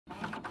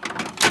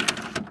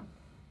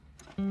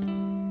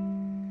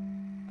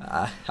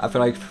I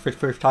feel like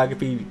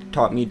photography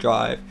taught me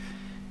drive.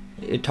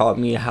 It taught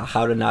me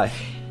how to not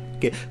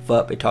give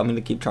up. It taught me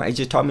to keep trying. It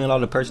just taught me a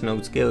lot of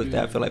personal skills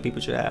that I feel like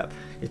people should have.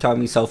 It taught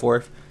me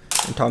self-worth.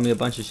 It taught me a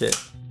bunch of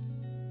shit.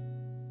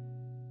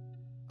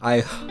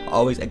 I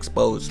always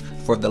expose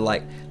for the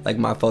light. Like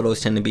my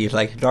photos tend to be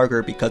like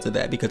darker because of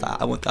that, because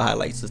I want the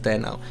highlights to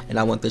stand out, and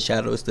I want the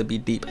shadows to be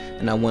deep,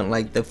 and I want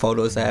like the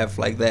photos to have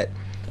like that.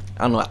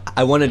 I don't know,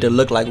 I wanted to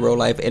look like real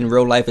life, and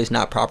real life is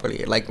not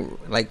properly like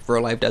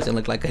real life doesn't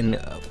look like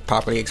a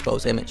properly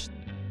exposed image.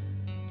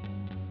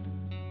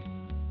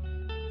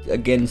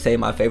 Again, say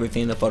my favorite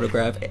thing to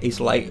photograph is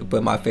light,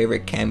 but my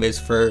favorite canvas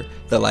for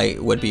the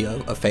light would be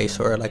a face,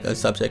 or like a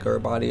subject, or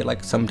a body,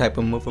 like some type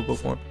of movable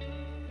form.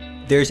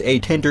 There's a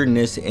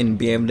tenderness in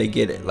being able to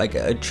get like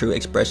a true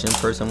expression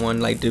for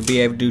someone, like to be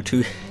able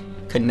to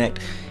connect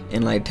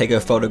and like take a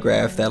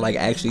photograph that like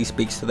actually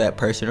speaks to that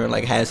person, or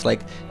like has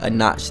like a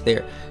notch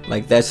there.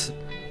 Like that's,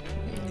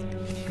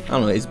 I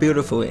don't know, it's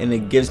beautiful, and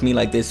it gives me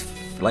like this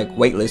like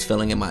weightless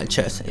feeling in my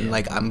chest, and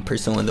like I'm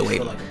pursuing the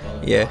weight.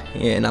 Yeah,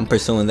 and I'm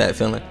pursuing that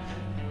feeling.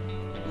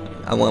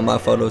 I want my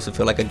photos to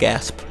feel like a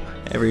gasp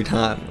every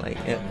time, like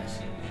yeah.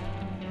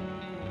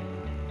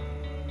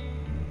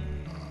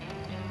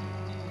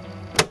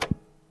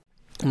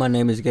 My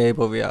name is Gabe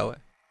Oviawe.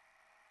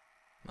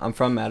 I'm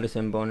from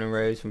Madison, born and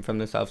raised. I'm from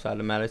the south side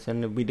of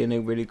Madison. We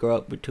didn't really grow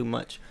up with too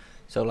much.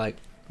 So like,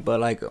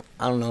 but like,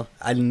 I don't know,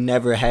 I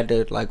never had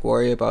to like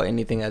worry about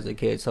anything as a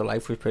kid. So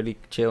life was pretty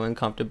chill and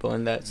comfortable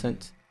in that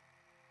sense.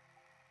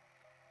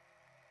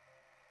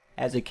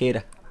 As a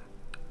kid,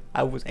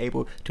 I was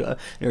able to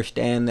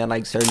understand that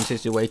like certain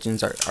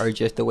situations are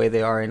just the way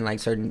they are, and like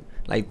certain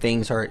like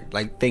things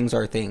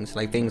things.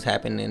 Like things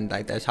happen, and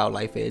like that's how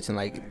life is, and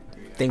like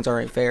things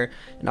aren't fair.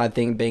 And I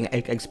think being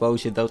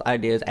exposed to those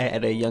ideas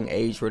at a young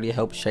age really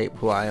helped shape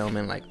who I am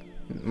and like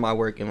my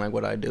work and like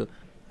what I do.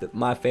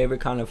 My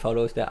favorite kind of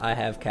photos that I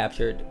have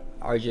captured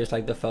are just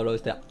like the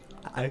photos that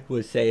I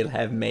would say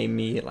have made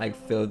me like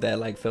feel that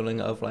like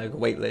feeling of like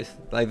weightless,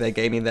 like that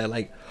gave me that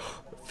like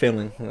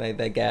feeling, like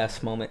that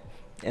gas moment.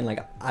 And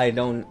like I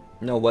don't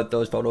know what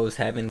those photos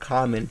have in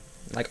common,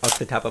 like off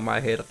the top of my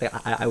head. I think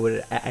I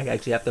would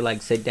actually have to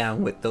like sit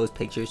down with those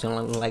pictures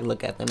and like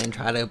look at them and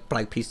try to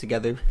like piece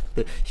together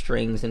the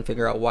strings and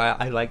figure out why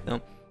I like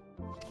them.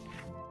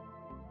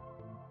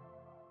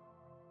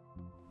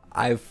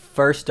 I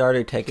first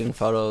started taking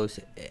photos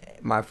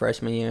my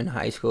freshman year in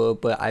high school,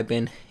 but I've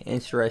been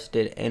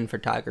interested in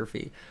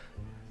photography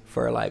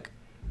for like,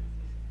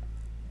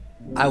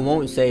 I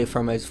won't say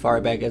from as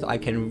far back as I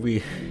can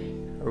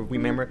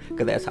remember,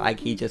 because that's like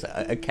he just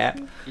a cap,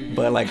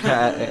 but like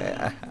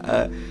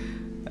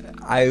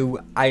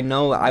I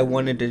know I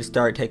wanted to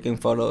start taking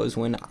photos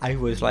when I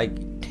was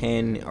like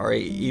 10 or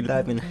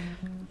 11.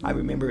 I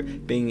remember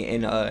being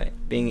in a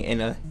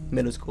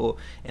middle school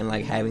and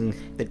like having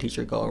the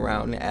teacher go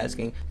around and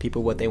asking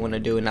people what they want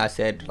to do, and I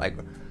said like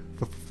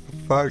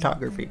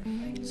photography.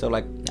 So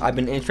like I've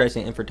been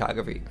interested in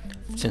photography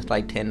since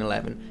like 10,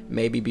 11,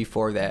 maybe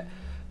before that,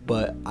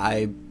 but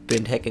I've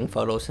been taking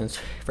photos since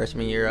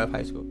freshman year of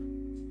high school.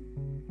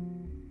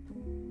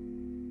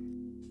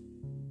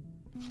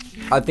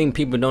 I think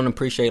people don't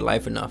appreciate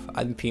life enough.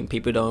 I think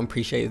people don't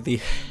appreciate the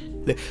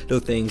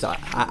things.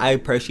 I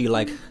personally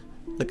like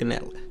looking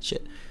at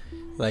shit.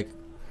 Like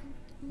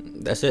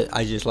that's it.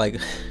 I just like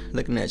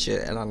looking at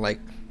shit, and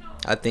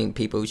I think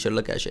people should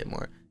look at shit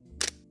more.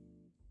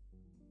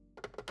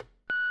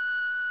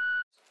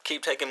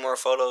 Keep taking more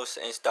photos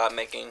and stop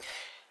making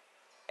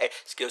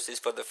excuses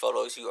for the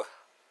photos you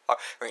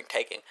aren't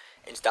taking,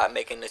 and stop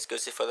making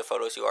excuses for the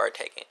photos you are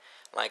taking.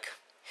 Like,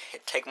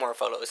 take more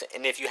photos,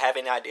 and if you have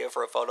an idea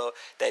for a photo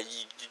that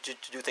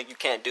you think you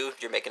can't do,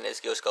 you're making an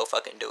excuse. Go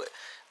fucking do it.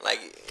 Like,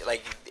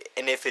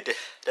 and if it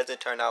doesn't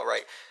turn out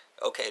right,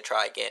 okay,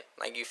 try again.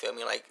 Like, you feel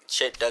me? Like,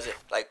 shit doesn't,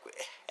 like,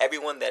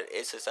 everyone that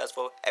is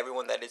successful,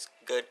 everyone that is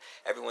good,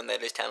 everyone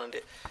that is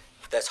talented,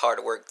 that's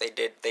hard work.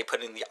 They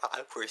put in the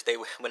hours. They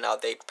went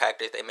out, they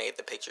practiced, they made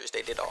the pictures,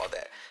 they did all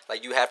that.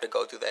 Like, you have to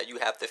go through that. You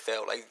have to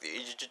fail. Like,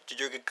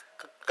 you're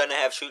gonna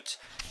have shoots.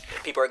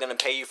 People are gonna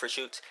pay you for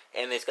shoots,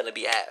 and it's gonna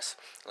be ass.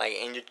 Like,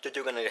 and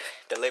you're gonna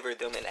deliver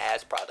them an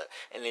ass product,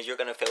 and then you're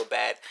gonna feel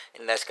bad,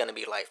 and that's gonna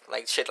be life.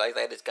 Like, shit like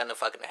that is gonna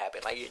fucking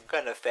happen. Like, you're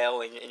gonna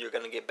fail, and you're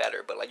gonna get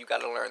better, but like, you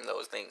gotta learn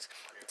those things.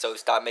 So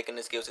stop making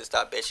excuses,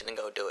 stop bitching, and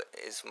go do it.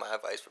 Is my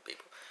advice for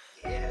people.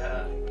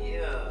 Yeah.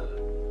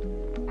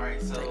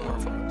 Alright, so